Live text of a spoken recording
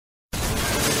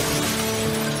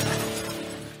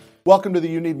Welcome to the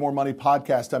You Need More Money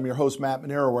podcast. I'm your host, Matt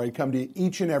Manero, where I come to you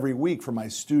each and every week from my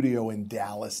studio in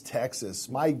Dallas, Texas.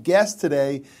 My guest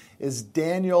today is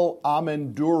Daniel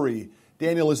Amenduri.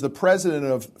 Daniel is the president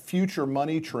of Future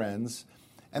Money Trends,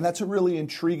 and that's a really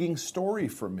intriguing story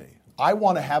for me. I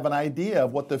want to have an idea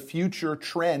of what the future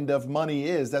trend of money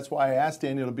is. That's why I asked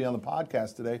Daniel to be on the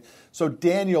podcast today. So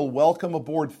Daniel, welcome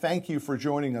aboard. Thank you for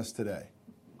joining us today.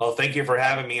 Well, thank you for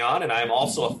having me on, and I'm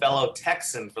also a fellow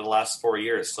Texan for the last 4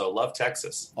 years, so love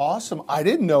Texas. Awesome. I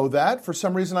didn't know that. For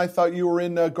some reason, I thought you were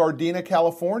in Gardena,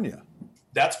 California.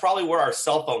 That's probably where our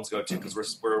cell phones go to, because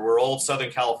we're old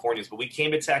Southern Californians, but we came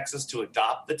to Texas to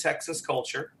adopt the Texas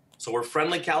culture, so we're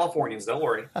friendly Californians, don't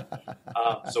worry.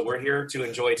 So we're here to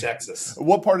enjoy Texas.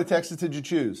 What part of Texas did you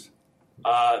choose?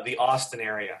 The Austin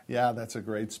area. Yeah, that's a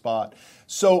great spot.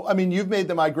 So, I mean, you've made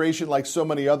the migration like so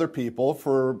many other people.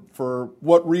 For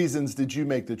what reasons did you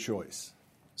make the choice?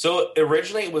 So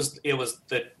originally it was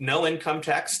the no income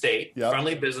tax state, Yep.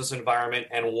 friendly business environment,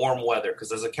 and warm weather.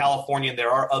 Because as a Californian, there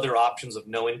are other options of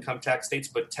no income tax states,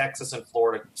 but Texas and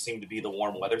Florida seem to be the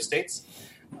warm weather states.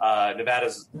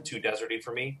 Nevada's too deserty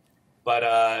for me. But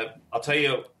I'll tell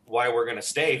you why we're going to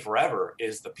stay forever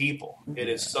is the people. It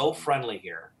is so friendly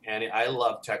here. And I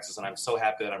love Texas, and I'm so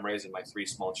happy that I'm raising my 3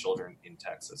 small children in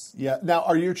Texas. Yeah. Now,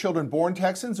 are your children born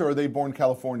Texans or are they born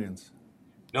Californians?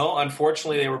 No,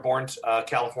 unfortunately, they were born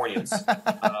Californians,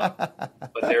 but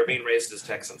they're being raised as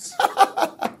Texans.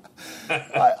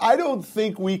 I don't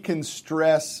think we can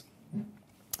stress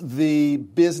the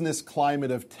business climate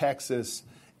of Texas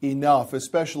enough,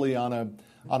 especially on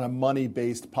a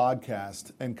money-based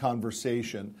podcast and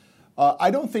conversation.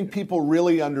 I don't think people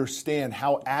really understand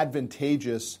how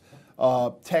advantageous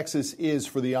Texas is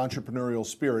for the entrepreneurial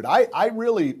spirit. I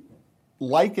really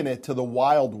liken it to the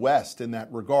Wild West in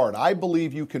that regard. I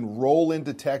believe you can roll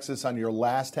into Texas on your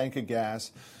last tank of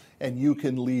gas and you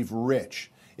can leave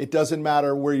rich. It doesn't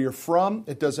matter where you're from.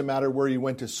 It doesn't matter where you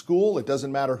went to school. It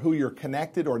doesn't matter who you're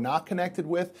connected or not connected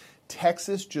with.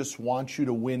 Texas just wants you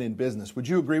to win in business. Would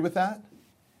you agree with that?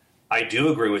 I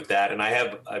do agree with that, and I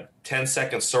have a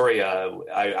 10-second story.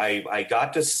 I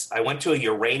went to a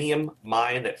uranium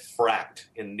mine that fracked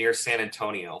near San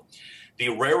Antonio. The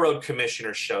railroad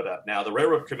commissioner showed up. Now, the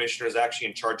railroad commissioner is actually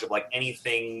in charge of like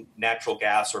anything natural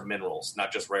gas or minerals,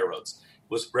 not just railroads.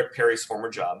 It was Rick Perry's former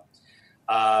job.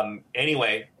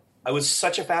 Anyway, it was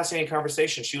such a fascinating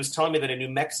conversation. She was telling me that in New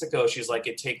Mexico, she's like,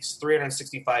 it takes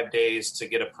 365 days to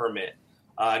get a permit.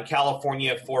 In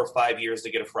California, 4 or 5 years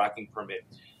to get a fracking permit.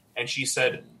 And she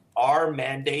said, our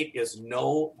mandate is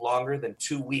no longer than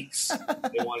 2 weeks.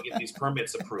 They want to get these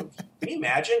permits approved. Can you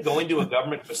imagine going to a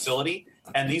government facility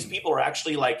and these people are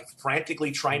actually like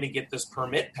frantically trying to get this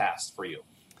permit passed for you?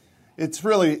 It's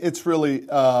really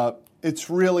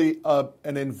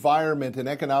an environment, an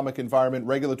economic environment,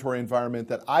 regulatory environment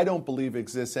that I don't believe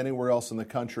exists anywhere else in the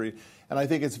country. And I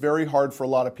think it's very hard for a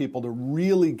lot of people to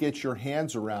really get your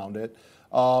hands around it.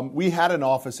 We had an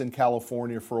office in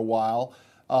California for a while.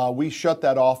 We shut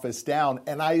that office down,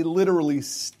 and I literally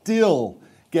still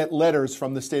get letters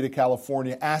from the state of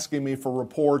California asking me for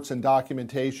reports and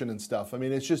documentation and stuff. I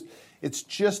mean, it's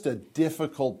just a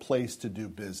difficult place to do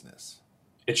business.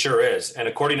 It sure is. And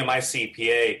according to my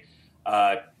CPA,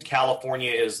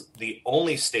 California is the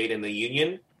only state in the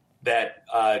union that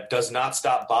does not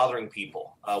stop bothering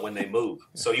people when they move.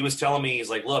 So he was telling me, he's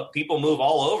like, look, people move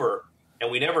all over, and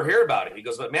we never hear about it. He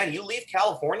goes, but man, you leave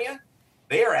California?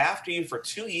 They are after you for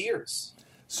 2 years.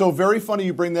 So very funny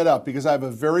you bring that up because I have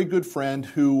a very good friend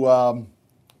who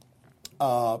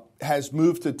has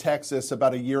moved to Texas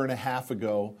about 1.5 years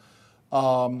ago,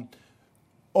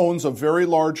 owns a very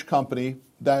large company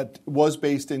that was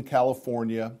based in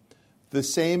California. The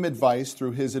same advice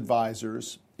through his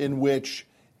advisors in which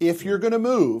if you're going to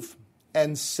move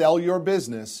and sell your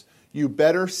business, you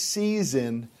better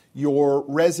season your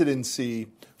residency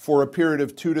for a period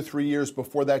of 2 to 3 years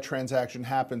before that transaction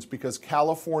happens because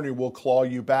California will claw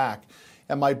you back.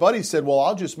 And my buddy said, well,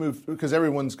 I'll just move because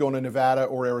everyone's going to Nevada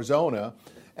or Arizona.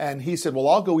 And he said, well,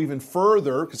 I'll go even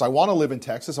further because I want to live in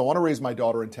Texas. I want to raise my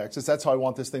daughter in Texas. That's how I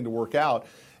want this thing to work out.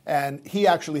 And he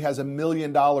actually has $1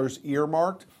 million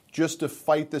earmarked just to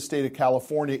fight the state of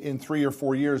California in 3 or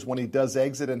 4 years when he does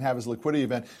exit and have his liquidity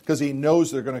event because he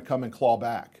knows they're going to come and claw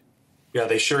back. Yeah,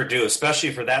 they sure do,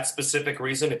 especially for that specific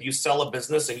reason. If you sell a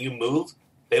business and you move,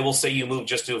 they will say you moved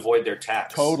just to avoid their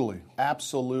tax. Totally.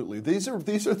 Absolutely. These are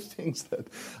things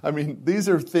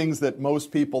that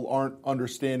most people aren't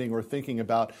understanding or thinking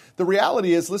about. The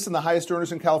reality is, listen, the highest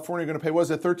earners in California are going to pay, was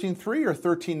it 13.3 or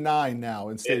 13.9 now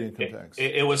in state income tax?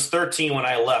 It was 13 when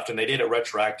I left, and they did it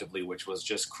retroactively, which was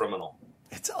just criminal.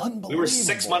 It's unbelievable. We were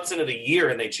 6 months into the year,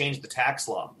 and they changed the tax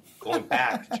law. going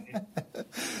back.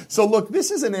 So look,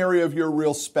 this is an area of your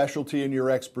real specialty and your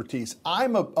expertise.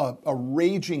 I'm a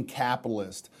raging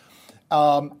capitalist.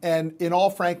 And in all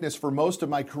frankness, for most of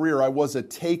my career, I was a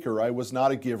taker. I was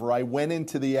not a giver. I went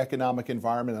into the economic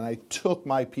environment and I took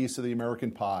my piece of the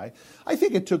American pie. I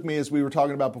think it took me, as we were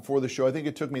talking about before the show, I think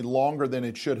it took me longer than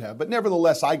it should have. But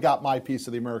nevertheless, I got my piece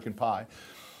of the American pie.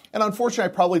 And unfortunately,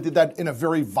 I probably did that in a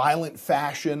very violent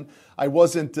fashion. I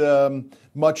wasn't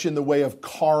much in the way of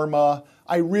karma.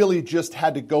 I really just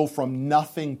had to go from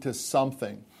nothing to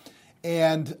something.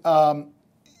 And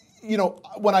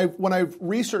when I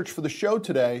researched for the show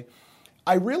today,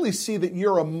 I really see that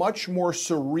you're a much more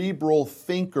cerebral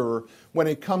thinker when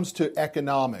it comes to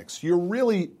economics. You're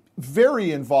really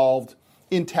very involved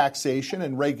in taxation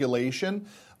and regulation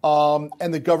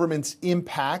and the government's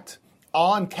impact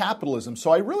on capitalism.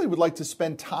 So I really would like to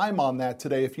spend time on that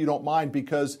today, if you don't mind,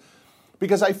 because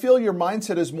I feel your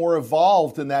mindset is more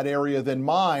evolved in that area than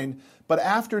mine. But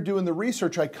after doing the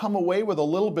research, I come away with a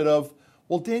little bit of,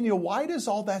 well, Daniel, why does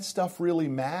all that stuff really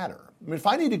matter? I mean, if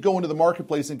I need to go into the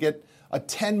marketplace and get a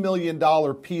 $10 million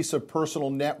piece of personal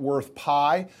net worth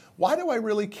pie, why do I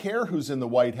really care who's in the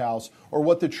White House or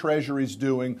what the Treasury's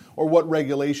doing or what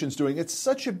regulation's doing? It's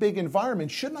such a big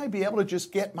environment. Shouldn't I be able to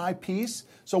just get my piece?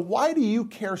 So why do you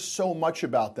care so much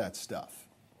about that stuff?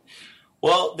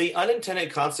 Well, the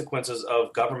unintended consequences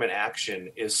of government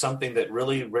action is something that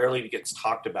really rarely gets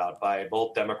talked about by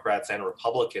both Democrats and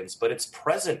Republicans, but it's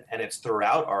present and it's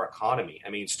throughout our economy. I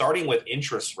mean, starting with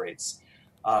interest rates,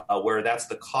 where that's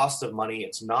the cost of money.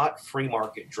 It's not free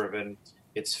market driven.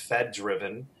 It's Fed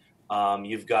driven.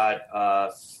 You've got,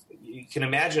 you can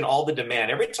imagine all the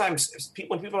demand. Every time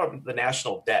when people have the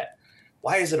national debt,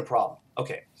 why is it a problem?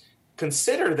 Okay,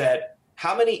 consider that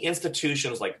how many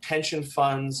institutions like pension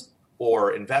funds,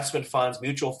 or investment funds,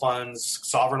 mutual funds,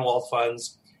 sovereign wealth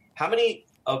funds, how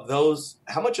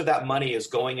much of that money is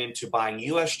going into buying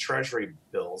U.S. Treasury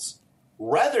bills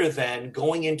rather than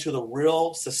going into the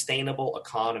real sustainable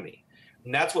economy?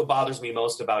 And that's what bothers me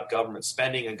most about government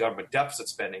spending and government deficit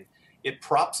spending. It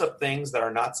props up things that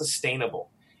are not sustainable.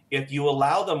 If you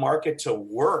allow the market to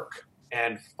work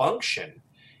and function,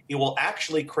 it will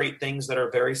actually create things that are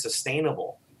very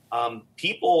sustainable.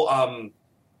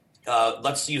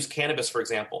 Let's use cannabis, for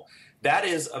example. That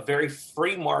is a very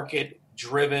free market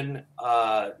driven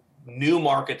new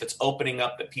market that's opening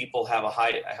up that people have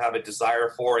a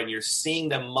desire for, and you're seeing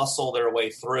them muscle their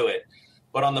way through it.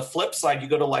 But on the flip side, you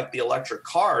go to like the electric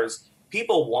cars,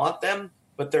 people want them,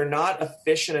 but they're not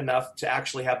efficient enough to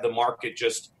actually have the market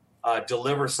just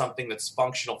deliver something that's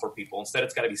functional for people. Instead,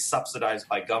 it's got to be subsidized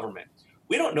by government.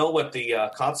 We don't know what the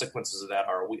consequences of that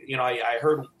are. I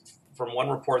heard from one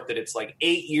report that it's like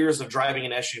 8 years of driving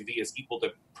an SUV is equal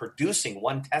to producing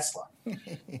one Tesla.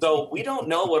 So we don't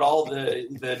know what all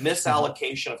the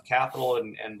misallocation of capital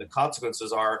and the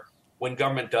consequences are when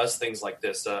government does things like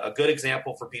this. A good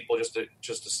example for people,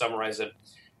 just to summarize it,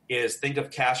 is think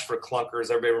of cash for clunkers.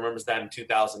 Everybody remembers that in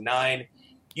 2009.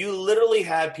 You literally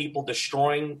had people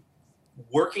destroying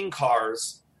working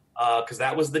cars because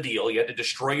that was the deal. You had to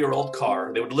destroy your old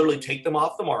car. They would literally take them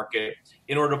off the market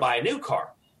in order to buy a new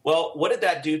car. Well, what did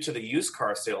that do to the used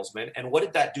car salesman, and what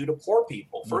did that do to poor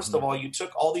people? First of all, you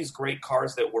took all these great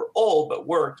cars that were old but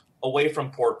worked away from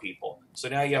poor people. So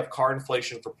now you have car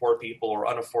inflation for poor people or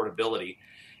unaffordability.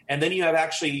 And then you have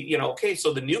actually,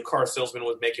 so the new car salesman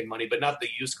was making money, but not the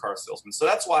used car salesman. So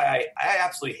that's why I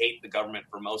absolutely hate the government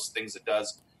for most things it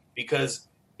does, because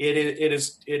it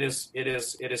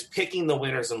is picking the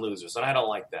winners and losers, and I don't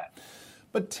like that.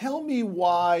 But tell me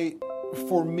why,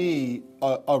 for me,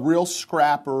 a real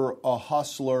scrapper, a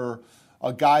hustler,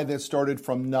 a guy that started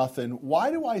from nothing,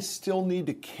 why do I still need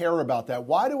to care about that?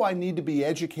 Why do I need to be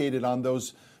educated on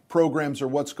those programs or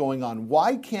what's going on?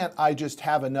 Why can't I just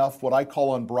have enough, what I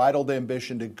call unbridled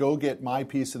ambition, to go get my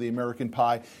piece of the American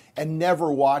pie and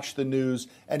never watch the news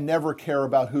and never care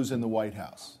about who's in the White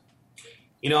House?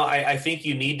 I think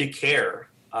you need to care.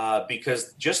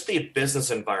 Because just the business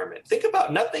environment, think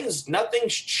about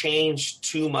nothing's changed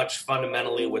too much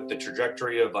fundamentally with the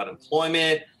trajectory of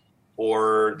unemployment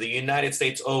or the United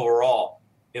States overall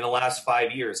in the last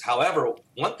 5 years. However,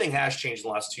 one thing has changed in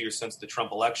the last 2 years since the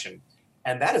Trump election,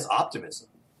 and that is optimism.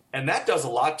 And that does a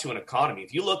lot to an economy.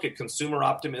 If you look at consumer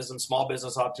optimism, small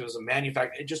business optimism,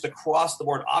 manufacturing, just across the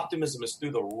board, optimism is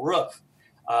through the roof.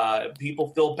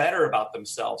 People feel better about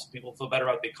themselves. People feel better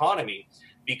about the economy,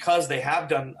 because they have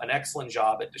done an excellent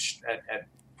job at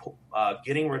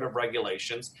getting rid of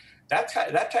regulations. That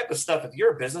type of stuff, if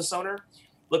you're a business owner,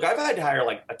 Look, I've had to hire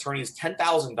like attorneys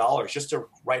 $10,000 just to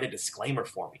write a disclaimer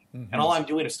for me. Mm-hmm. And all I'm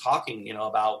doing is talking,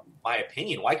 about my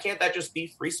opinion. Why can't that just be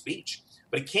free speech?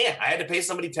 But it can't. I had to pay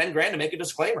somebody 10 grand to make a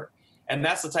disclaimer. And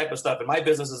that's the type of stuff. And my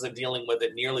business isn't dealing with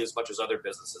it nearly as much as other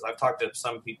businesses. I've talked to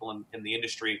some people in the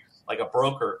industry, like a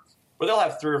broker, where they'll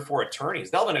have 3 or 4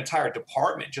 attorneys. They'll have an entire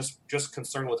department just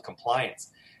concerned with compliance.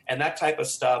 And that type of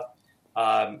stuff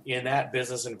in that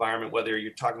business environment, whether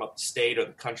you're talking about the state or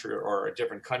the country or a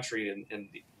different country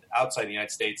outside the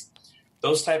United States,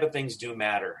 those type of things do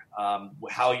matter.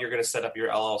 How you're going to set up your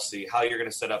LLC, how you're going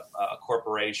to set up a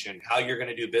corporation, how you're going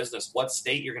to do business, what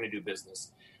state you're going to do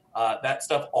business. That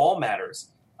stuff all matters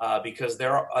because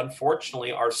there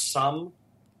unfortunately are some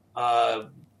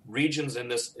regions in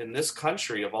this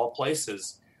country of all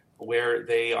places where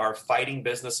they are fighting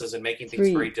businesses and making things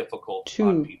very difficult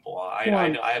on people. I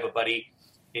have a buddy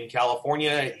in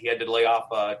California. He had to lay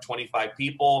off 25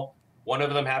 people. One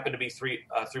of them happened to be 3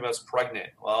 months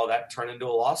pregnant. Well, that turned into a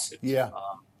lawsuit. Yeah.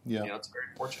 It's very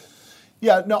unfortunate.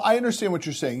 Yeah, no, I understand what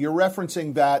you're saying. You're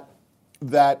referencing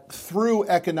that through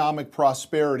economic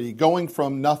prosperity, going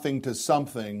from nothing to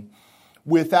something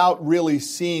without really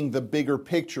seeing the bigger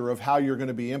picture of how you're going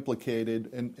to be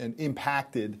implicated and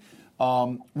impacted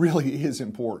really is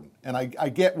important. And I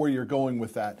get where you're going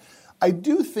with that. I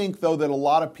do think, though, that a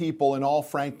lot of people, in all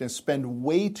frankness, spend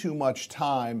way too much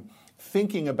time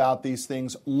thinking about these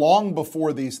things long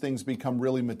before these things become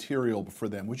really material for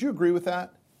them. Would you agree with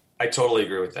that? I totally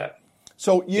agree with that.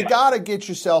 So you got to get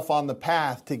yourself on the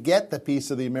path to get the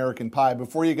piece of the American pie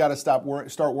before you got to start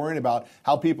worrying about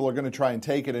how people are going to try and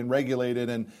take it and regulate it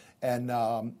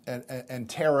and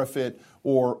tariff it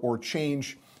or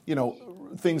change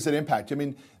things that impact. I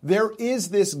mean, there is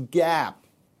this gap,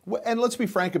 and let's be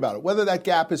frank about it. Whether that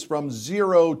gap is from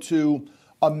 0 to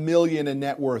 $1 million in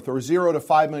net worth, or 0 to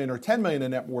 5 million, or 10 million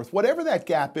in net worth, whatever that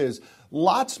gap is,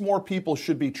 lots more people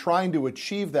should be trying to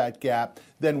achieve that gap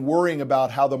than worrying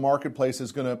about how the marketplace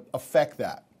is going to affect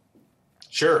that.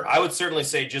 Sure. I would certainly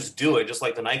say just do it, just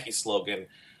like the Nike slogan,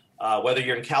 whether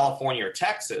you're in California or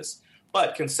Texas.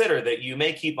 But consider that you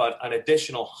may keep an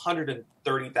additional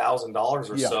 $130,000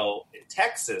 or so in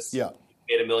Texas. Yeah.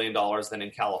 Made $1 million than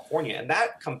in California, and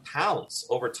that compounds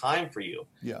over time for you.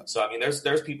 Yeah. So I mean,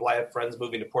 there's people. I have friends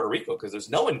moving to Puerto Rico because there's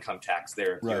no income tax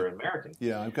there if you're an American.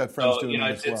 Yeah, I've got friends doing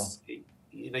that as well.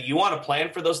 You want to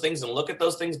plan for those things and look at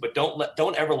those things, but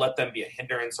don't ever let them be a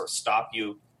hindrance or stop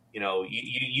you.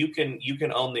 You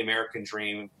can own the American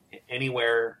dream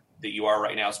anywhere that you are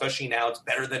right now. Especially now, it's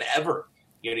better than ever.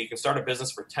 You can start a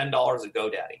business for $10 at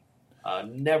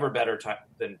GoDaddy. Never better time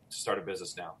than to start a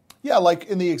business now. Yeah, like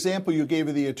in the example you gave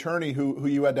of the attorney who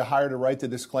you had to hire to write the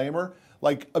disclaimer,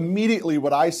 like immediately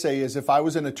what I say is if I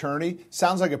was an attorney,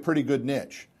 sounds like a pretty good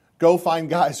niche. Go find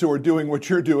guys who are doing what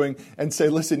you're doing and say,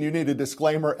 listen, you need a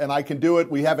disclaimer and I can do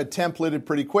it. We have it templated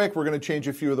pretty quick. We're going to change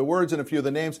a few of the words and a few of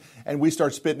the names, and we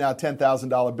start spitting out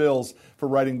 $10,000 bills for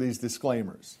writing these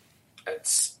disclaimers.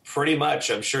 It's pretty much.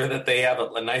 I'm sure that they have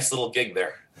a nice little gig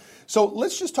there. So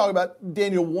let's just talk about,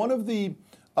 Daniel, one of the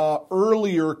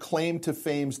earlier claim to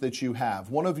fames that you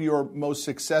have, one of your most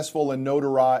successful and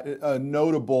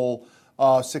notable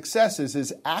successes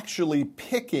is actually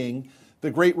picking the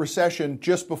Great Recession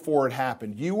just before it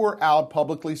happened. You were out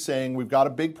publicly saying we've got a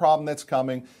big problem that's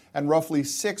coming, and roughly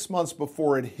 6 months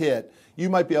before it hit, you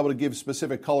might be able to give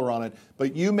specific color on it,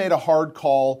 but you made a hard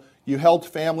call. You helped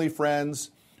family,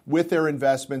 friends with their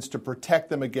investments to protect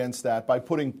them against that by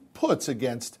putting puts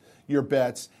against your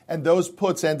bets, and those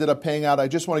puts ended up paying out, I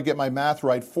just want to get my math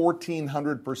right,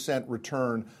 1,400%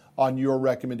 return on your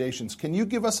recommendations. Can you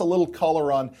give us a little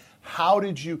color on how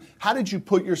did you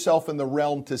put yourself in the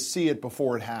realm to see it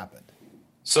before it happened?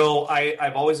 So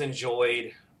I've always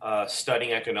enjoyed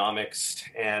studying economics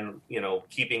and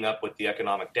keeping up with the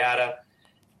economic data.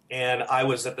 And I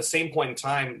was at the same point in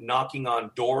time knocking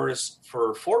on doors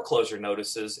for foreclosure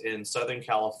notices in Southern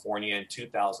California in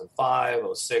 2005,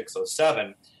 06,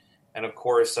 07. And of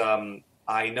course,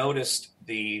 I noticed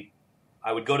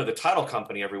I would go to the title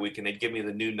company every week and they'd give me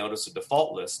the new notice of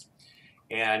default list.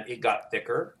 And it got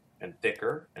thicker and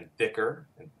thicker and thicker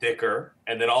and thicker.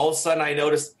 And then all of a sudden I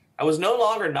noticed I was no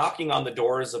longer knocking on the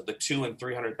doors of the $200,000 and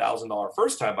 $300,000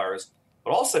 first time buyers,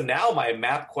 but also now my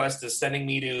MapQuest is sending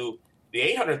me to the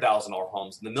 $800,000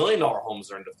 homes and the $1 million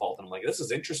homes are in default. And I'm like, this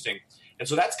is interesting. And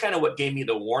so that's kind of what gave me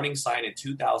the warning sign in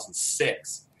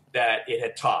 2006 that it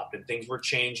had topped and things were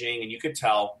changing and you could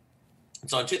tell. And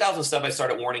so in 2007, I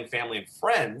started warning family and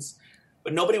friends,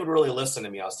 but nobody would really listen to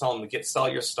me. I was telling them to sell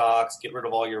your stocks, get rid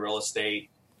of all your real estate.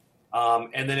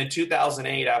 And then in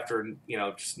 2008, after,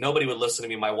 just nobody would listen to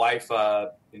me, my wife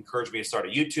encouraged me to start a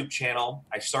YouTube channel.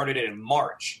 I started it in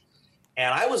March.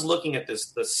 And I was looking at the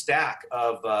stack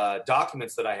of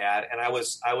documents that I had, and I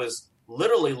was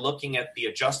literally looking at the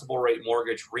adjustable rate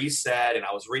mortgage reset, and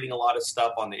I was reading a lot of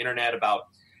stuff on the internet about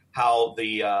how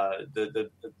the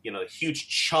huge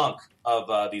chunk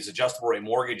of these adjustable rate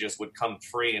mortgages would come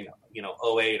free in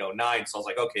 08, 09. So I was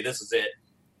like, okay, this is it.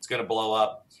 It's going to blow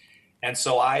up. And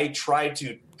so I tried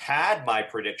to pad my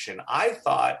prediction. I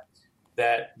thought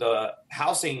that the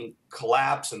housing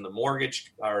collapse and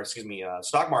the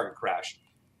stock market crash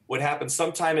would happen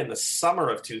sometime in the summer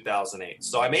of 2008.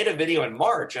 So I made a video in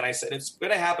March, and I said it's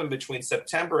going to happen between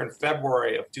September and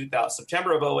February of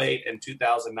September of 08 and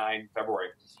 2009 February.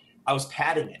 I was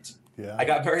padding it. Yeah. I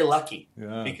got very lucky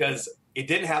because it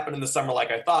didn't happen in the summer like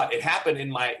I thought. It happened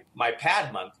in my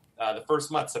pad month, the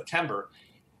first month, September,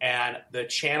 and the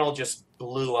channel just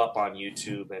blew up on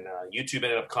YouTube. And YouTube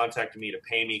ended up contacting me to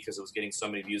pay me because it was getting so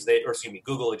many views.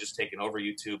 Google had just taken over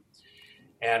YouTube.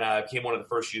 And became one of the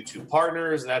first YouTube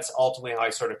partners, and that's ultimately how I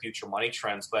started Future Money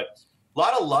Trends. But a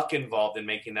lot of luck involved in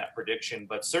making that prediction.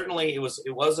 But certainly it was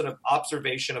an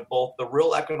observation of both the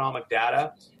real economic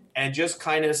data and just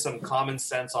kind of some common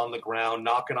sense on the ground,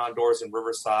 knocking on doors in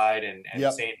Riverside and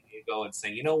San Diego and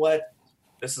saying, you know what,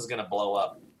 this is going to blow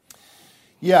up.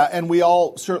 Yeah, and we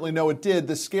all certainly know it did.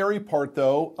 The scary part,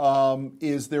 though,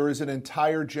 is there is an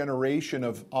entire generation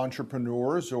of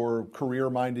entrepreneurs or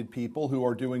career-minded people who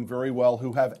are doing very well,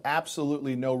 who have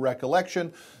absolutely no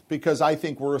recollection, because I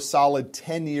think we're a solid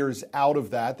 10 years out of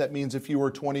that. That means if you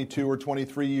were 22 or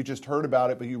 23, you just heard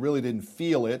about it, but you really didn't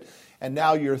feel it. And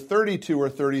now you're 32 or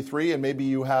 33, and maybe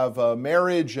you have a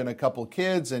marriage and a couple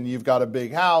kids, and you've got a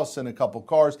big house and a couple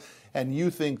cars, and you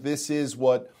think this is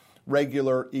what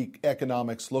regular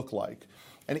economics look like.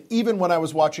 And even when I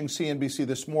was watching CNBC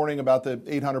this morning about the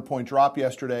 800-point drop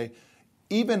yesterday,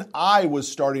 even I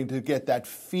was starting to get that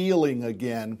feeling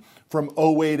again from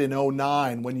 08 and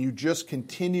 09 when you just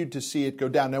continued to see it go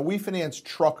down. Now, we finance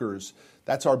truckers.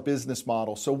 That's our business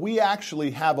model. So we actually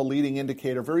have a leading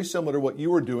indicator very similar to what you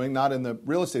were doing, not in the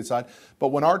real estate side, but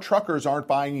when our truckers aren't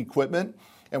buying equipment,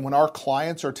 and when our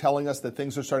clients are telling us that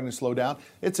things are starting to slow down,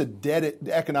 it's a dead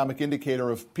economic indicator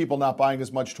of people not buying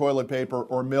as much toilet paper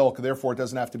or milk, therefore it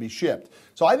doesn't have to be shipped.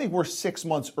 So I think we're 6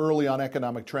 months early on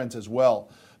economic trends as well.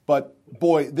 But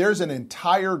boy, there's an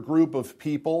entire group of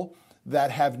people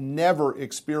that have never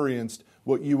experienced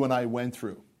what you and I went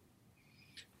through.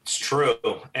 It's true.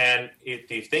 And if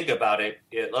you think about it,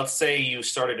 let's say you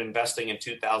started investing in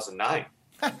 2009.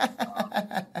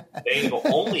 They've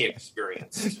only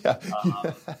experienced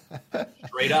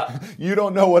straight up. You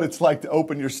don't know what it's like to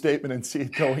open your statement and see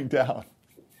it going down.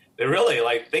 They really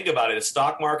think about it. The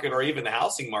stock market or even the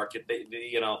housing market.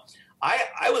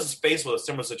 I was faced with a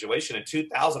similar situation in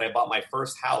 2000. I bought my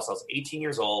first house. I was 18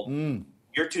 years old.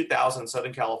 Year 2000,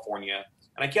 Southern California,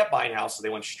 and I kept buying houses. They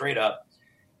went straight up.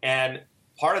 And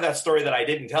part of that story that I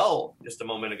didn't tell just a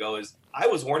moment ago is I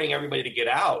was warning everybody to get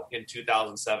out in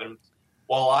 2007.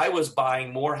 While I was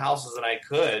buying more houses than I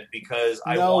could because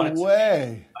I wanted to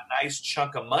make a nice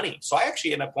chunk of money. So I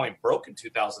actually ended up going broke in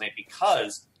 2008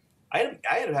 because I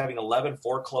ended up having 11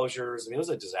 foreclosures. I mean, it was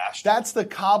a disaster. That's the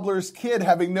cobbler's kid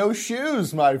having no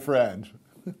shoes, my friend.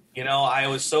 I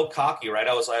was so cocky, right?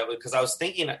 I was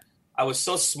thinking I was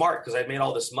so smart because I'd made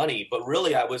all this money, but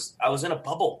really I was in a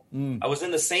bubble. I was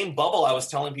in the same bubble I was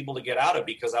telling people to get out of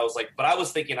because I was but I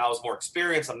was thinking I was more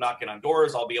experienced. I'm knocking on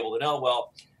doors. I'll be able to know.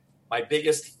 Well, my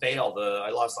biggest fail,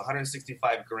 I lost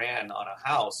 $165,000 on a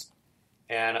house.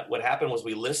 And what happened was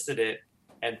we listed it,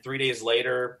 and 3 days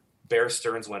later, Bear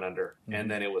Stearns went under. And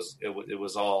then it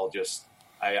was all just,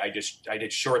 I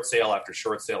did short sale after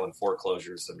short sale and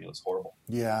foreclosures. I mean, it was horrible.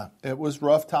 Yeah, it was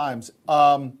rough times.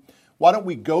 Why don't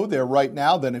we go there right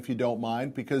now then, if you don't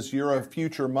mind, because you're a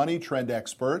future money trend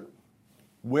expert.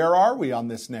 Where are we on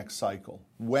this next cycle?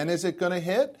 When is it going to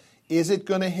hit? Is it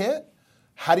going to hit?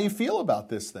 How do you feel about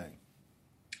this thing?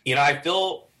 I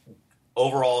feel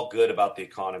overall good about the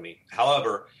economy.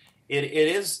 However, it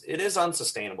is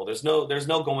unsustainable. There's no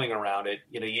going around it.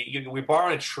 We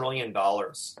borrowed $1 trillion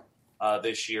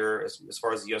this year as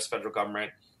far as the U.S. federal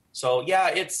government. So yeah,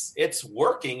 it's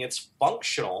working, it's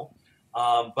functional,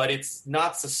 but it's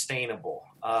not sustainable.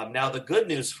 Now the good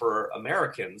news for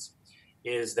Americans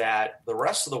is that the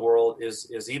rest of the world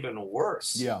is even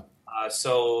worse. Yeah.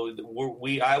 So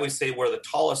I always say we're the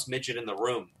tallest midget in the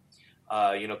room.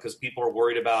 Because people are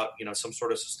worried about, some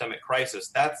sort of systemic crisis.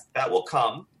 That will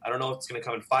come. I don't know if it's going to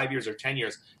come in 5 years or 10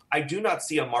 years. I do not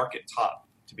see a market top,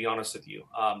 to be honest with you,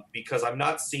 because I'm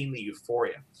not seeing the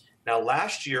euphoria. Now,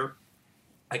 last year,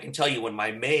 I can tell you when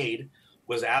my maid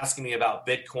was asking me about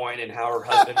Bitcoin and how her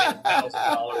husband made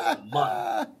 $1,000 a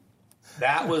month,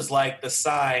 That was like the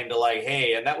sign to like,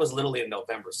 hey, and that was literally in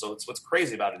November. So it's what's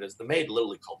crazy about it is the maid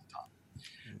literally called the top.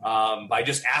 By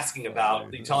just asking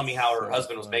about, telling me how her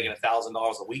husband was making $1,000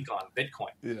 a week on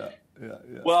Bitcoin. Yeah.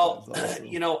 Well, awesome.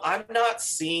 I'm not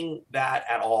seeing that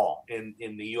at all in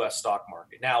the U.S. stock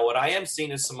market. Now, what I am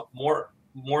seeing is some more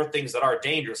things that are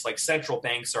dangerous, like central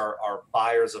banks are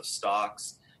buyers of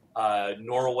stocks.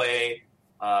 Norway,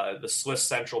 the Swiss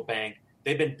central bank,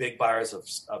 they've been big buyers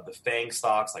of the FANG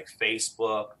stocks like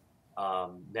Facebook,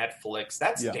 Netflix.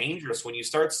 That's dangerous when you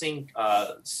start seeing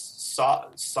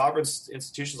sovereign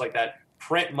institutions like that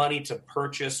print money to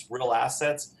purchase real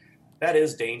assets. That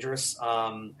is dangerous,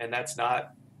 and that's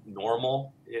not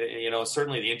normal.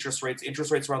 Certainly the interest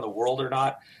rates around the world are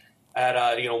not at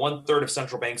 1/3 of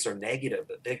central banks are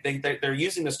negative. They're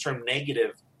using this term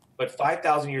negative, but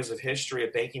 5,000 years of history,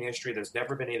 of banking history, there's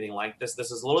never been anything like this.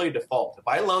 This is literally default. If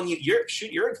I loan you,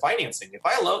 you're in financing.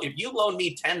 If you loan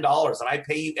me $10 and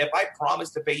if I promise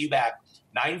to pay you back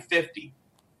 $9.50,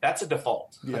 that's a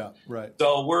default. Yeah, right.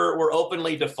 So we're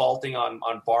openly defaulting on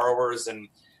borrowers. And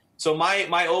so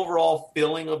my overall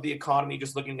feeling of the economy,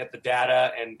 just looking at the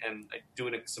data and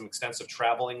doing some extensive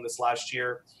traveling this last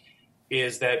year,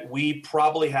 is that we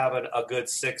probably have a good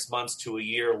 6 months to a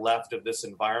year left of this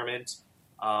environment.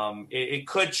 It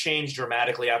could change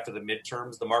dramatically after the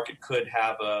midterms. The market could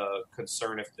have a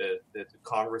concern if the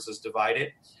Congress is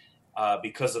divided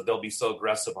because they'll be so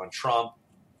aggressive on Trump.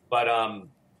 But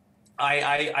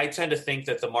I tend to think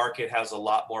that the market has a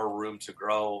lot more room to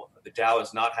grow. The Dow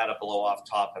has not had a blow off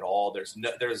top at all.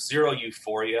 There's zero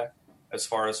euphoria as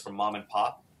far as from mom and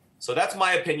pop. So that's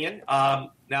my opinion.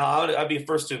 Now I'd be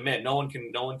first to admit no one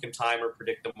can time or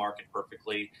predict the market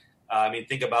perfectly.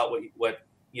 Think about what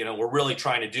we're really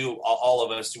trying to do. All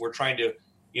of us, we're trying to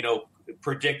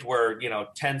predict where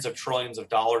tens of trillions of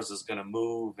dollars is going to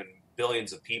move and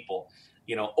billions of people.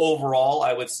 Overall,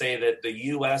 I would say that the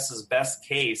U.S.'s best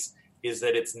case is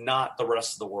that it's not the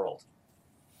rest of the world.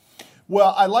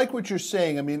 Well, I like what you're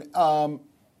saying.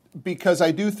 Because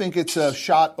I do think it's a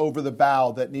shot over the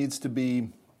bow that needs to be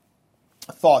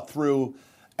thought through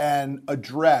and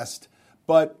addressed.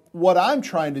 But what I'm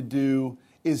trying to do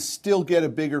is still get a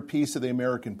bigger piece of the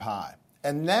American pie.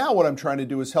 And now what I'm trying to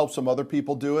do is help some other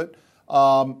people do it,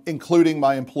 including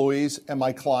my employees and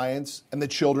my clients and the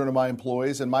children of my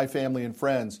employees and my family and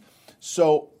friends.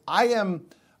 So I am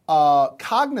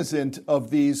cognizant of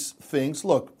these things.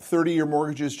 Look, 30-year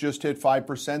mortgages just hit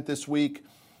 5% this week.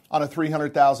 On a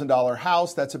 $300,000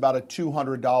 house, that's about a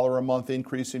 $200 a month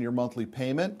increase in your monthly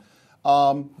payment.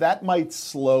 That might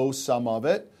slow some of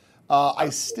it. I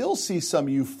still see some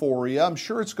euphoria. I'm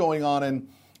sure it's going on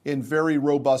in very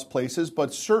robust places,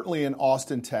 but certainly in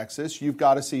Austin, Texas, you've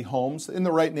got to see homes in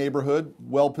the right neighborhood,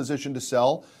 well positioned to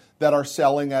sell, that are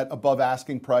selling at above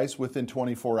asking price within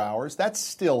 24 hours. That's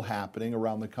still happening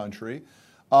around the country.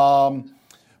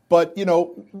 But,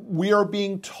 we are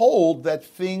being told that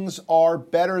things are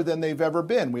better than they've ever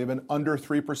been. We have an under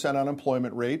 3%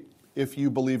 unemployment rate, if you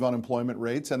believe unemployment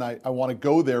rates, and I want to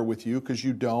go there with you because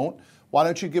you don't. Why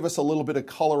don't you give us a little bit of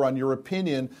color on your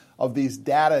opinion of these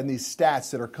data and these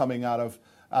stats that are coming out of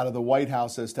the White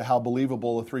House as to how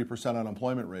believable a 3%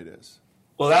 unemployment rate is?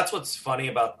 Well, that's what's funny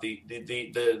about the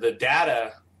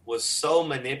data was so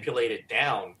manipulated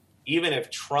down. Even if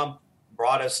Trump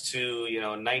brought us to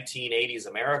 1980s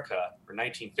America or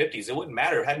 1950s, it wouldn't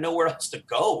matter. It had nowhere else to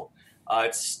go.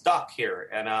 It's stuck here,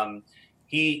 and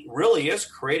he really is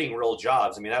creating real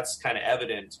jobs. That's kind of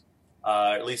evident.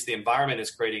 At least the environment is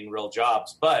creating real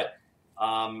jobs, but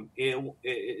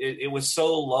it was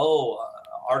so low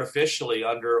artificially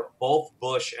under both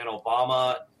Bush and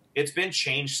Obama. It's been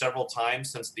changed several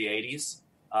times since the 80s.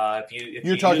 If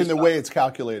you're talking the way it's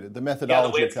calculated, the methodology.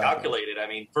 Yeah, the way it's calculated.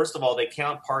 First of all, they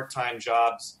count part-time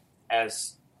jobs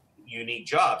as unique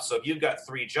jobs. So if you've got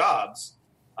 3 jobs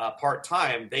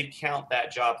part-time, they count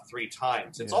that job 3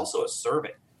 times. It's also a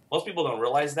survey. Most people don't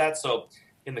realize that. So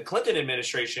in the Clinton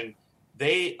administration,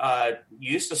 they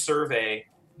used to survey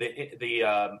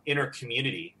the inner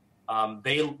community.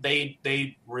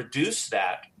 They reduced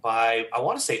that by, I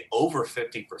want to say, over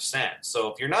 50%.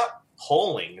 So if you're not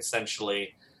polling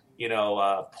essentially,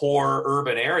 poor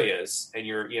urban areas, and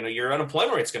your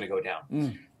unemployment rate's going to go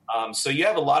down. So you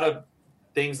have a lot of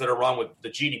things that are wrong with the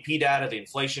GDP data, the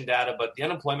inflation data, but the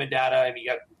unemployment data, you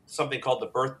got something called the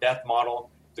birth-death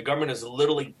model. The government is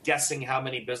literally guessing how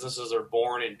many businesses are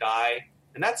born and die.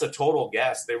 And that's a total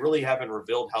guess. They really haven't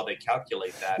revealed how they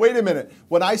calculate that. Wait a minute.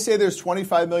 When I say there's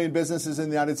 25 million businesses in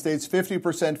the United States,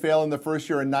 50% fail in the first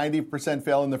year and 90%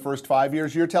 fail in the first 5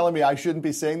 years, you're telling me I shouldn't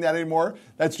be saying that anymore?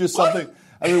 That's just something.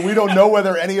 We don't know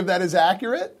whether any of that is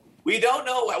accurate? We don't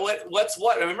know what's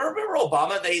what. I remember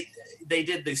Obama, they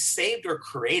did the saved or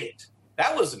created.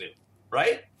 That was new,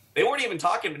 right? They weren't even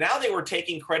talking, but now they were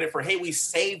taking credit for, hey, we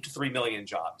saved 3 million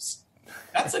jobs.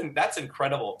 That's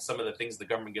incredible, some of the things the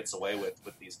government gets away with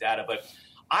these data. But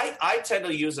I tend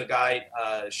to use a guide,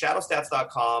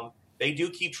 shadowstats.com. They do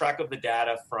keep track of the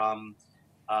data from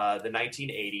the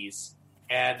 1980s.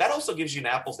 And that also gives you an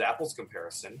apples to apples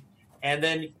comparison. And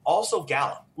then also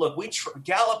Gallup. Look,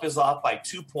 Gallup is off by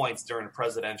 2 points during a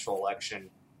presidential election.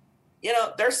 You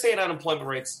know, they're saying unemployment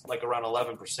rates like around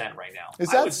 11% right now. Is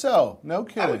that so? No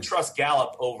kidding. I would trust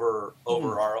Gallup over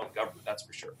our own government. That's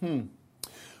for sure.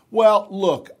 Well,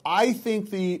 look, I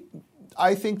think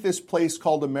this place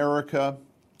called America,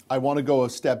 I want to go a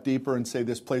step deeper and say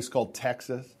this place called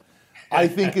Texas, I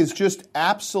think is just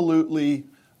absolutely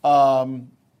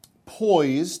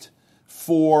poised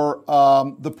for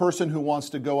the person who wants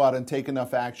to go out and take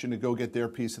enough action to go get their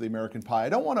piece of the American pie. I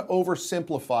don't want to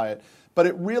oversimplify it, but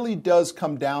it really does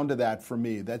come down to that for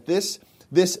me, that this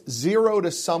zero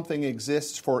to something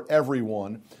exists for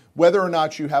everyone, whether or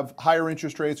not you have higher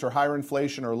interest rates or higher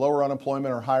inflation or lower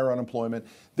unemployment or higher unemployment.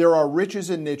 There are riches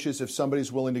and niches if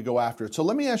somebody's willing to go after it. So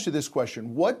let me ask you this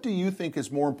question. What do you think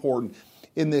is more important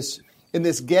in this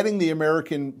getting the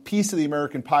American piece of the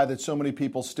American pie that so many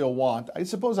people still want? I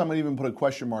suppose I'm going to even put a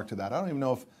question mark to that. I don't even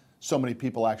know if so many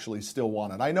people actually still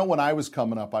want it. I know when I was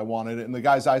coming up, I wanted it, and the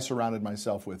guys I surrounded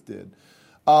myself with did.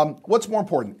 What's more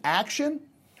important, action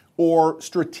or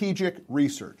strategic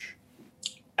research?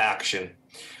 Action.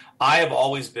 I have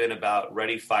always been about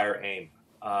ready, fire, aim.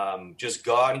 Just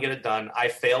go out and get it done. I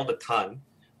failed a ton.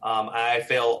 I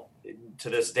fail to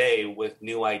this day with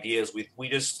new ideas. We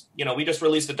just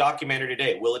released a documentary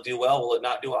today. Will it do well? Will it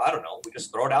not do well? I don't know. We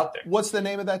just throw it out there. What's the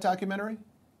name of that documentary?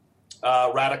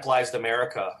 Radicalized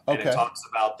America. And it talks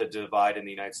about the divide in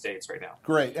the United States right now.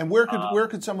 Great. And where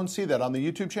could someone see that? On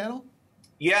the YouTube channel?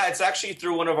 Yeah, it's actually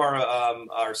through one of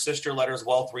our sister letters,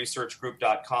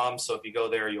 wealthresearchgroup.com. So if you go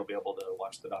there, you'll be able to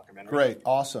watch the documentary. Great.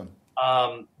 Awesome.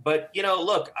 But,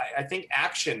 look, I think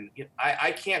action,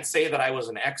 I can't say that I was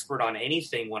an expert on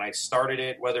anything when I started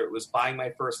it, whether it was buying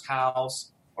my first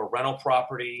house or rental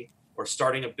property or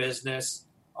starting a business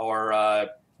or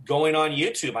going on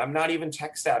YouTube. I'm not even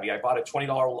tech savvy. I bought a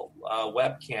 $20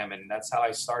 webcam, and that's how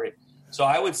I started. So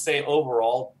I would say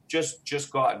overall,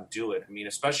 just go out and do it. I mean,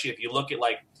 especially if you look at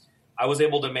I was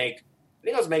able to make, I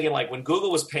think I was making when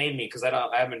Google was paying me, because I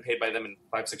haven't been paid by them in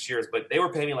 5-6 years, but they were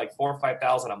paying me $4,000 or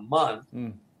 $5,000 a month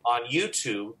on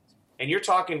YouTube. And you're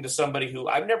talking to somebody who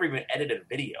I've never even edited a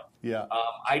video. Yeah.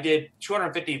 I did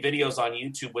 250 videos on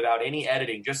YouTube without any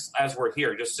editing, just as we're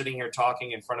here, just sitting here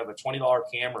talking in front of a $20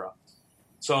 camera.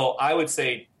 So I would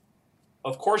say,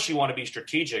 of course you want to be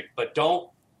strategic, but don't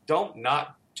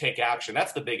not take action.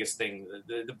 That's the biggest thing.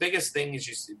 The biggest thing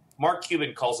is Mark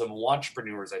Cuban calls them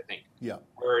entrepreneurs, I think. Yeah.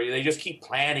 Where they just keep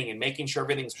planning and making sure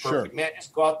everything's perfect. Sure. Man,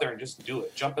 just go out there and just do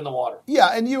it. Jump in the water. Yeah,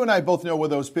 and you and I both know what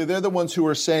those people, they're the ones who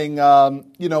are saying,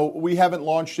 we haven't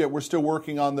launched yet. We're still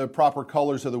working on the proper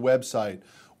colors of the website.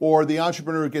 Or the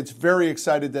entrepreneur gets very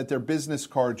excited that their business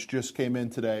cards just came in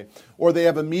today. Or they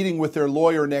have a meeting with their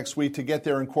lawyer next week to get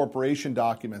their incorporation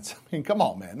documents. I mean, come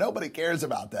on, man. Nobody cares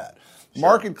about that. Sure.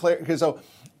 Market clarity. So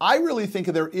I really think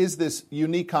there is this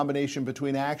unique combination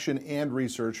between action and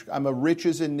research. I'm a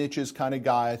riches and niches kind of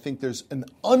guy. I think there's an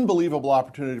unbelievable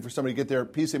opportunity for somebody to get their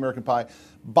piece of American pie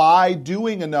by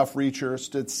doing enough research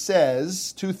that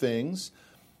says two things.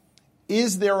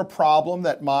 Is there a problem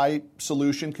that my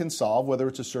solution can solve, whether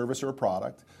it's a service or a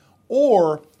product?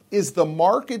 Or is the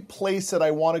marketplace that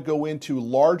I want to go into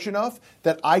large enough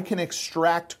that I can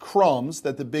extract crumbs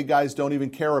that the big guys don't even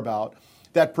care about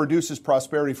that produces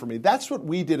prosperity for me? That's what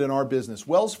we did in our business.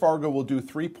 Wells Fargo will do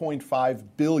 $3.5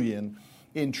 billion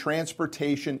in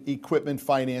transportation equipment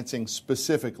financing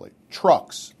specifically.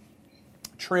 Trucks,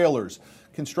 trailers,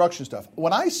 construction stuff.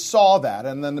 When I saw that,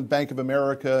 and then the Bank of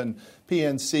America and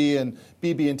PNC and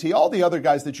BB&T, all the other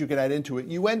guys that you can add into it,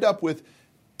 you end up with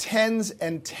tens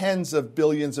and tens of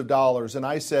billions of dollars. And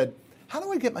I said, how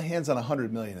do I get my hands on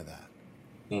 100 million of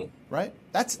that? Right?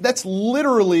 That's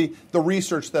literally the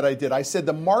research that I did. I said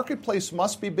the marketplace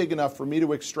must be big enough for me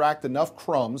to extract enough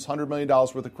crumbs, $100 million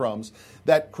worth of crumbs,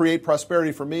 that create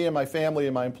prosperity for me and my family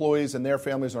and my employees and their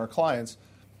families and our clients.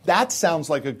 That sounds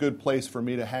like a good place for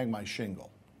me to hang my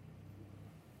shingle.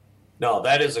 No,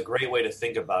 that is a great way to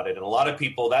think about it. And a lot of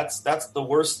people, that's the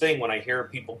worst thing when I hear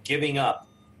people giving up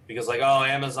because like, oh,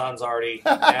 Amazon's taken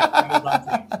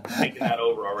that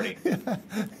over already.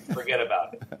 Forget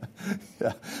about it.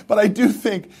 Yeah, but I do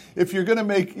think if you're going to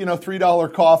make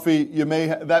 $3 coffee,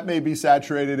 that may be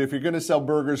saturated. If you're going to sell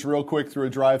burgers real quick through a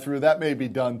drive-through, that may be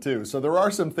done too. So there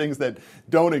are some things that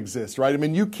don't exist, right? I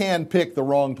mean, you can pick the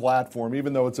wrong platform,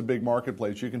 even though it's a big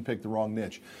marketplace. You can pick the wrong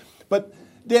niche. But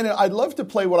Daniel, I'd love to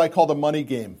play what I call the money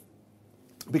game,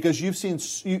 because you've seen,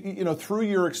 through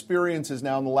your experiences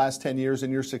now in the last 10 years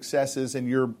and your successes and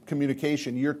your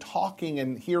communication, you're talking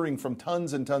and hearing from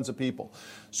tons and tons of people.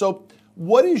 So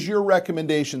what is your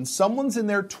recommendation? Someone's in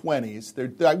their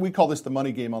 20s. We call this the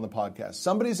money game on the podcast.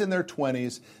 Somebody's in their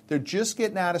 20s. They're just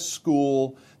getting out of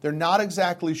school. They're not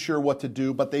exactly sure what to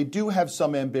do, but they do have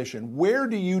some ambition. Where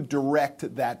do you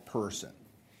direct that person?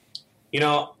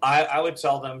 I would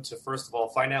tell them to, first of all,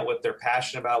 find out what they're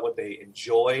passionate about, what they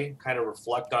enjoy, kind of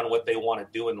reflect on what they want to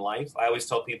do in life. I always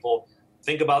tell people,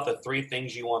 think about the 3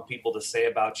 things you want people to say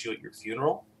about you at your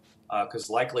funeral, because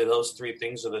likely those 3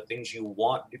 things are the things you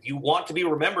want. If you want to be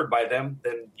remembered by them,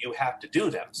 then you have to do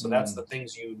them. So that's the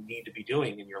things you need to be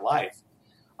doing in your life.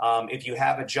 If you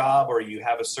have a job or you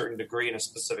have a certain degree in a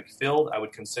specific field, I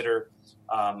would consider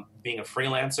being a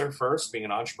freelancer first, being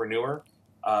an entrepreneur.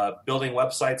 Building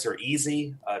websites are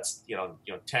easy. It's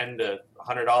 $10 to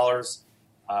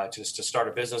 $100 just to start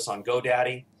a business on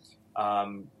GoDaddy.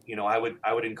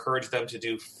 I would encourage them to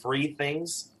do free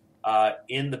things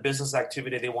in the business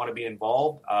activity they want to be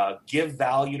involved. Give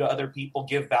value to other people.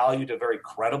 Give value to very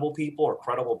credible people or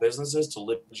credible businesses to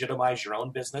legitimize your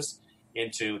own business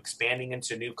into expanding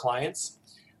into new clients.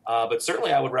 But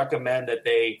certainly, I would recommend that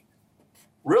they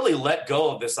really let go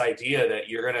of this idea that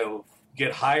you're going to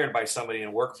get hired by somebody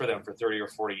and work for them for 30 or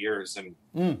 40 years and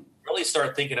really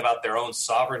start thinking about their own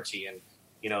sovereignty. And,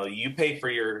 you pay for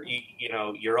your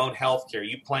own health care.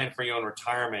 You plan for your own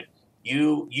retirement.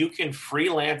 You can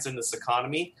freelance in this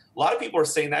economy. A lot of people are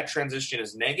saying that transition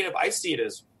is negative. I see it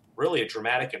as really a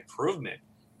dramatic improvement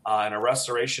and a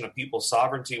restoration of people's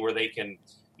sovereignty, where they can,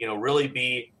 really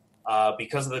be,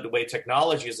 because of the way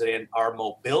technology is in our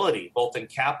mobility, both in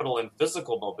capital and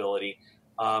physical mobility,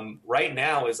 right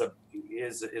now is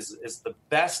the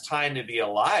best time to be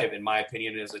alive, in my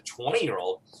opinion, as a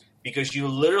 20-year-old, because you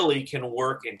literally can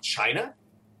work in China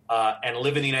and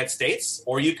live in the United States,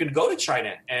 or you can go to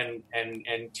China and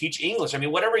teach English. I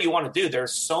mean, whatever you want to do,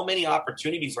 there's so many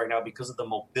opportunities right now because of the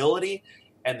mobility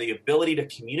and the ability to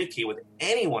communicate with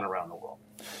anyone around the world.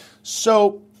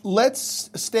 So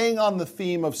staying on the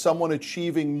theme of someone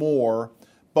achieving more,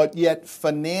 but yet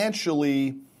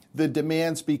financially the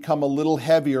demands become a little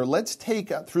heavier. Let's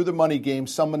take, through the money game,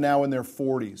 someone now in their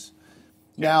 40s.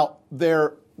 Now,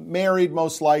 they're married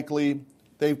most likely.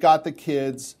 They've got the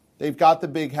kids. They've got the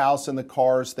big house and the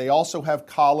cars. They also have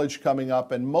college coming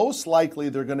up, and most likely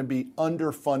they're going to be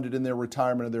underfunded in their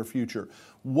retirement of their future.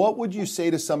 What would you say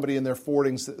to somebody in their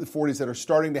 40s that are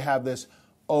starting to have this,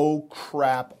 oh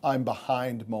crap, I'm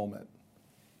behind moment?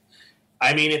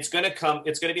 I mean, it's going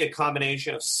to be a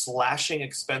combination of slashing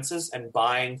expenses and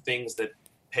buying things that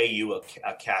pay you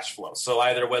a cash flow. So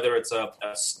whether it's a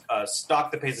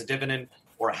stock that pays a dividend,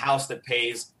 or a house that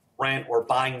pays rent, or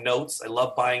buying notes. I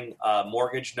love buying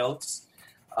mortgage notes.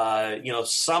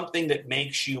 Something that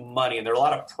makes you money. And there are a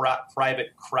lot of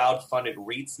private crowd-funded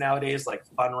REITs nowadays, like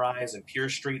Fundrise and Pure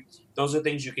Street. Those are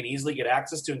things you can easily get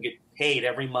access to and get paid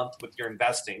every month with your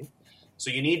investing. So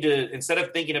you need to, instead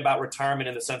of thinking about retirement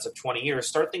in the sense of 20 years,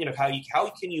 start thinking of how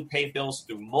can you pay bills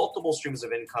through multiple streams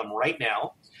of income right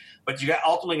now, but you're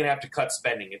ultimately going to have to cut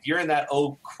spending. If you're in that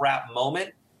oh crap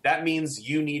moment, that means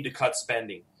you need to cut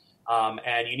spending,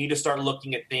 and you need to start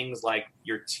looking at things like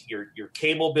your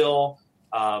cable bill.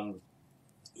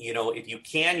 If you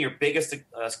can, your biggest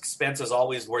expense is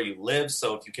always where you live.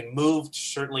 So if you can move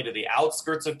certainly to the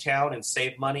outskirts of town and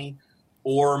save money,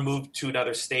 or move to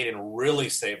another state and really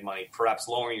save money, perhaps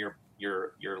lowering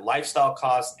your lifestyle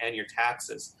costs and your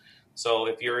taxes. So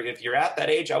if you're at that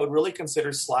age, I would really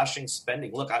consider slashing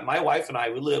spending. Look, my wife and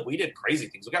I, we did crazy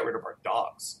things. We got rid of our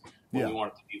dogs when we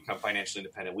wanted to become financially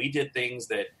independent. We did things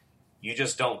that you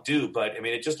just don't do. But I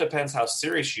mean, it just depends how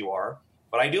serious you are.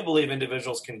 But I do believe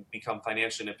individuals can become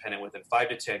financially independent within 5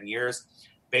 to 10 years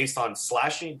based on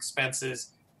slashing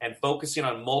expenses and focusing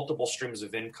on multiple streams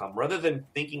of income. Rather than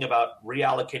thinking about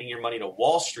reallocating your money to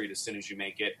Wall Street as soon as you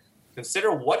make it,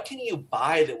 consider what can you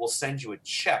buy that will send you a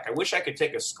check. I wish I could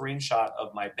take a screenshot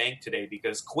of my bank today,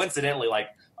 because coincidentally, like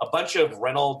a bunch of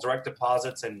rental direct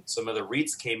deposits and some of the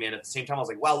REITs came in at the same time. I was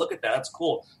like, wow, look at that. That's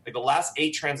cool. Like the last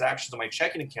 8 transactions on my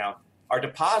checking account are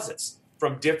deposits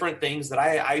from different things that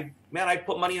I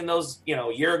put money in those,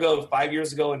 a year ago, 5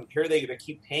 years ago, and here they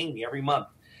keep paying me every month.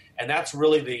 And that's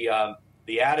really the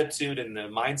the attitude and the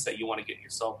mindset you want to get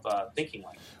yourself thinking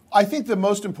like. I think the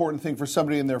most important thing for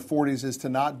somebody in their 40s is to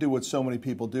not do what so many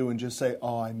people do and just say,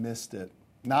 oh, I missed it.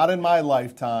 Not in my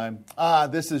lifetime.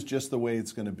 This is just the way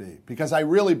it's going to be. Because I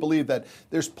really believe that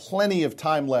there's plenty of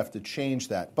time left to change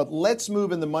that. But let's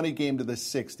move in the money game to the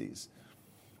 60s,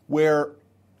 where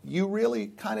you really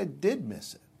kind of did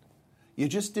miss it. You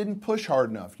just didn't push hard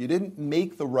enough. You didn't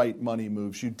make the right money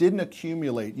moves. You didn't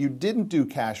accumulate. You didn't do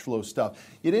cash flow stuff.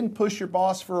 You didn't push your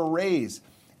boss for a raise.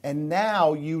 And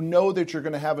now you know that you're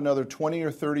going to have another 20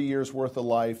 or 30 years worth of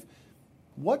life.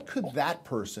 What could that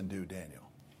person do, Daniel?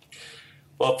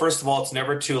 Well, first of all, it's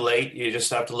never too late. You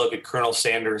just have to look at Colonel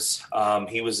Sanders.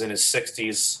 He was in his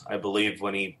 60s, I believe,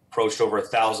 when he approached over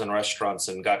 1,000 restaurants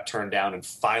and got turned down. And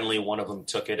finally, one of them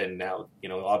took it and now,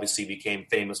 obviously became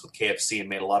famous with KFC and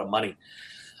made a lot of money.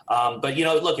 But,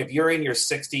 look, if you're in your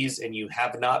 60s and you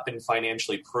have not been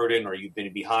financially prudent, or you've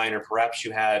been behind, or perhaps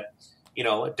you had,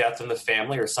 a death in the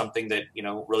family or something that,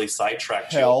 really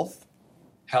sidetracked you. Health.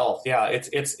 Yeah.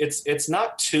 It's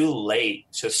not too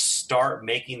late to start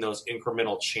making those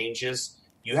incremental changes.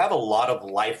 You have a lot of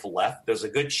life left. There's a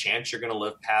good chance you're going to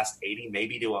live past 80,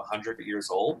 maybe to 100 years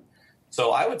old.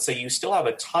 So I would say you still have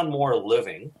a ton more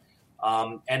living.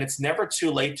 And it's never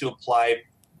too late to apply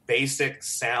basic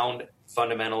sound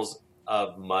fundamentals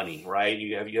of money, right?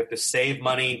 You have to save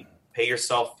money, pay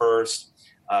yourself first,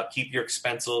 keep your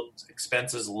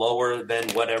expenses lower than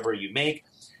whatever you make.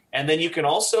 And then you can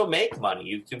also make money.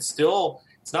 You can still,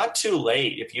 it's not too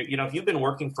late. If if you've been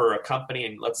working for a company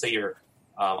and let's say you're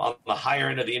on the higher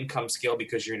end of the income scale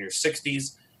because you're in your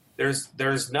 60s,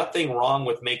 there's nothing wrong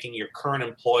with making your current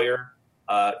employer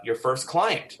your first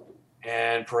client.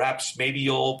 And perhaps maybe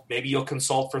you'll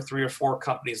consult for 3 or 4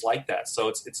 companies like that. So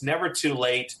it's never too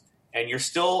late, and you're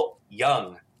still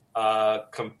young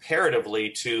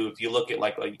comparatively to, if you look at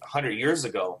like 100 years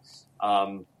ago.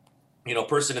 A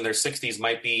person in their 60s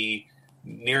might be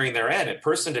nearing their end. A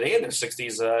person today in their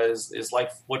 60s is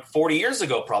like what 40 years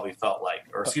ago probably felt like,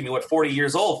 or what 40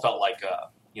 years old felt like,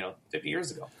 50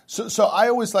 years ago. So I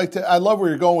always I love where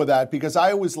you're going with that, because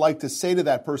I always like to say to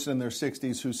that person in their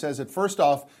 60s who says that, first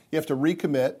off, you have to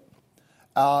recommit,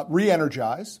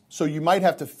 re-energize. So you might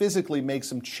have to physically make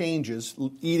some changes,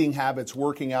 eating habits,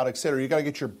 working out, et cetera. You got to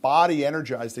get your body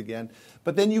energized again.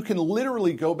 But then you can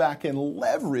literally go back and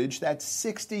leverage that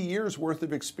 60 years worth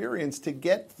of experience to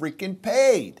get freaking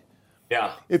paid.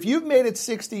 Yeah. If you've made it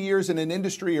 60 years in an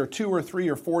industry or 2 or 3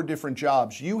 or 4 different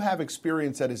jobs, you have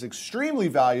experience that is extremely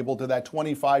valuable to that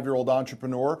 25-year-old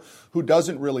entrepreneur who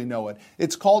doesn't really know it.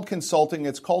 It's called consulting.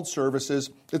 It's called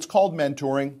services. It's called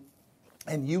mentoring.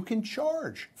 And you can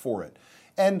charge for it.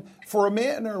 And for a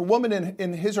man or a woman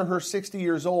in his or her 60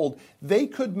 years old, they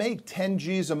could make 10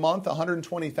 G's a month,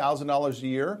 $120,000 a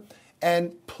year,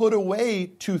 and put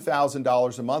away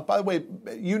 $2,000 a month. By the way,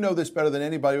 you know this better than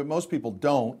anybody, but most people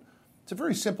don't. It's a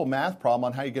very simple math problem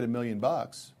on how you get $1 million.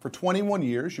 For 21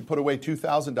 years, you put away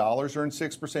 $2,000, earn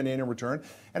 6% annual return,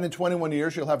 and in 21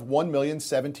 years, you'll have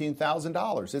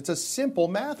 $1,017,000. It's a simple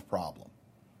math problem.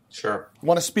 Sure.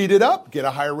 Want to speed it up? Get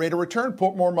a higher rate of return,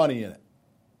 put more money in it.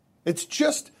 It's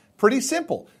just pretty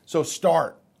simple. So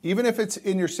start. Even if it's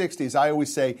in your 60s, I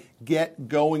always say get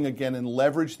going again and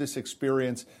leverage this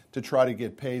experience to try to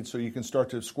get paid so you can start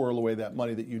to squirrel away that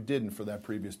money that you didn't for that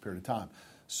previous period of time.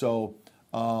 So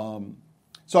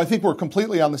I think we're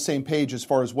completely on the same page as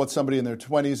far as what somebody in their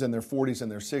 20s and their 40s and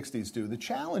their 60s do. The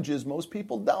challenge is most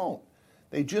people don't.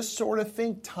 They just sort of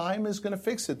think time is going to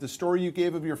fix it. The story you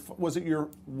gave of was it your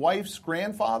wife's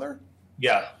grandfather?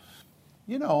 Yeah.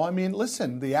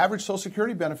 Listen, the average Social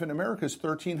Security benefit in America is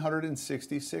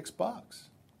 $1,366.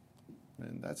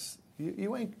 And that's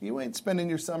you ain't spending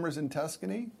your summers in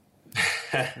Tuscany.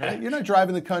 Right? You're not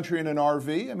driving the country in an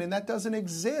RV. That doesn't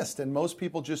exist, and most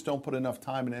people just don't put enough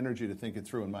time and energy to think it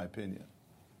through, in my opinion.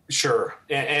 Sure,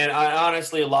 and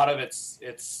honestly, a lot of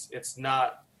it's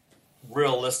not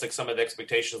realistic. Some of the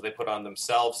expectations they put on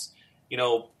themselves.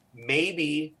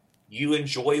 Maybe you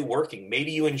enjoy working.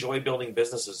 Maybe you enjoy building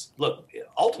businesses. Look,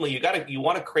 ultimately, you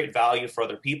want to create value for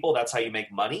other people. That's how you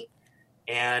make money.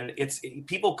 And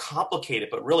people complicate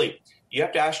it, but really, you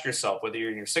have to ask yourself, whether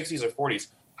you're in your 60s or 40s,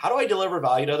 how do I deliver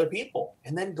value to other people?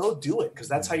 And then go do it, because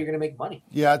that's how you're going to make money.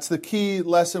 Yeah, it's the key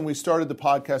lesson. We started the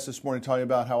podcast this morning talking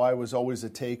about how I was always a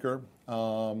taker.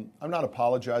 I'm not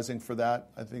apologizing for that.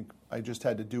 I think I just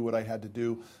had to do what I had to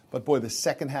do. But boy, the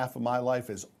second half of my life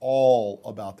is all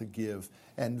about the give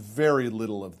and very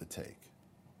little of the take.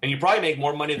 And you probably make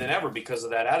more money than ever because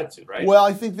of that attitude, right? Well,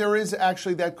 I think there is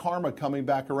actually that karma coming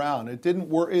back around. It didn't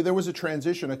work. There was a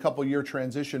couple-year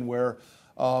transition where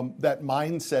that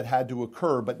mindset had to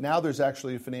occur, but now there's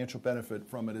actually a financial benefit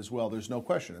from it as well. There's no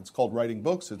question. It's called writing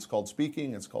books, it's called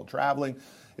speaking, it's called traveling,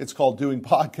 it's called doing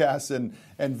podcasts and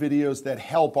videos that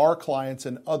help our clients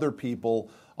and other people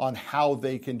on how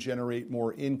they can generate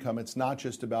more income. It's not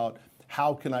just about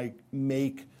how can I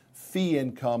make fee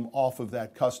income off of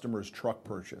that customer's truck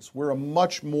purchase. We're a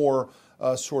much more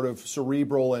sort of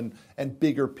cerebral and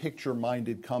bigger picture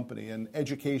minded company, and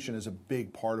education is a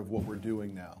big part of what we're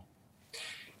doing now.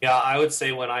 Yeah, I would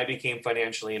say when I became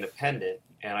financially independent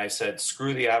and I said,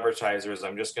 screw the advertisers,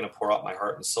 I'm just going to pour out my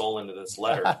heart and soul into this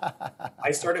letter, I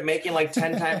started making like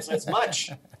 10 times as much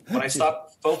when I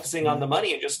stopped focusing on the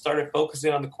money and just started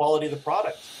focusing on the quality of the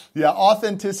product. Yeah,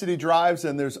 authenticity drives,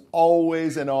 and there's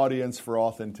always an audience for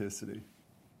authenticity.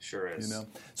 Sure is. You know?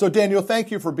 So Daniel,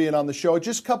 thank you for being on the show.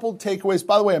 Just a couple takeaways.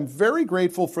 By the way, I'm very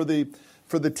grateful for the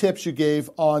tips you gave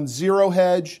on Zero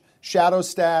Hedge, Shadow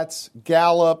Stats,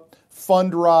 Gallup,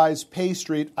 Fundrise,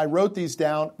 PayStreet. I wrote these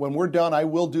down. When we're done, I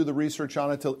will do the research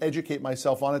on it to educate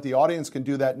myself on it. The audience can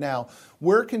do that now.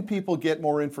 Where can people get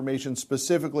more information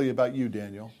specifically about you,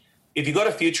 Daniel? If you go to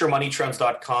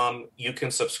futuremoneytrends.com, you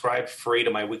can subscribe free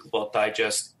to my weekly wealth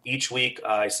digest. Each week,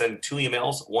 I send 2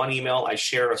 emails. One email, I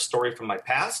share a story from my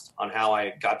past on how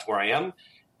I got to where I am.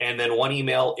 And then one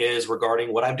email is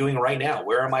regarding what I'm doing right now.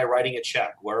 Where am I writing a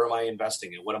check? Where am I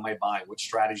investing in? What am I buying? Which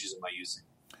strategies am I using?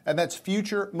 And that's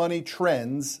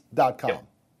futuremoneytrends.com. Yep.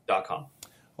 .com.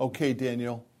 Okay,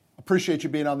 Daniel. Appreciate you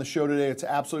being on the show today. It's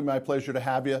absolutely my pleasure to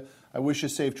have you. I wish you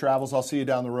safe travels. I'll see you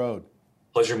down the road.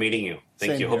 Pleasure meeting you.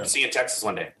 Thank you. Here. Hope to see you in Texas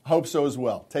one day. Hope so as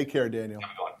well. Take care, Daniel.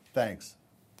 Have a good one. Thanks.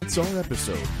 It's our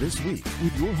episode this week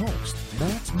with your host,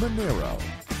 Matt Manero.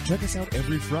 Check us out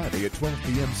every Friday at 12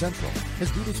 p.m. Central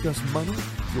as we discuss money,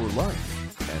 your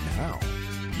life, and how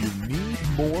you need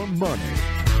more money.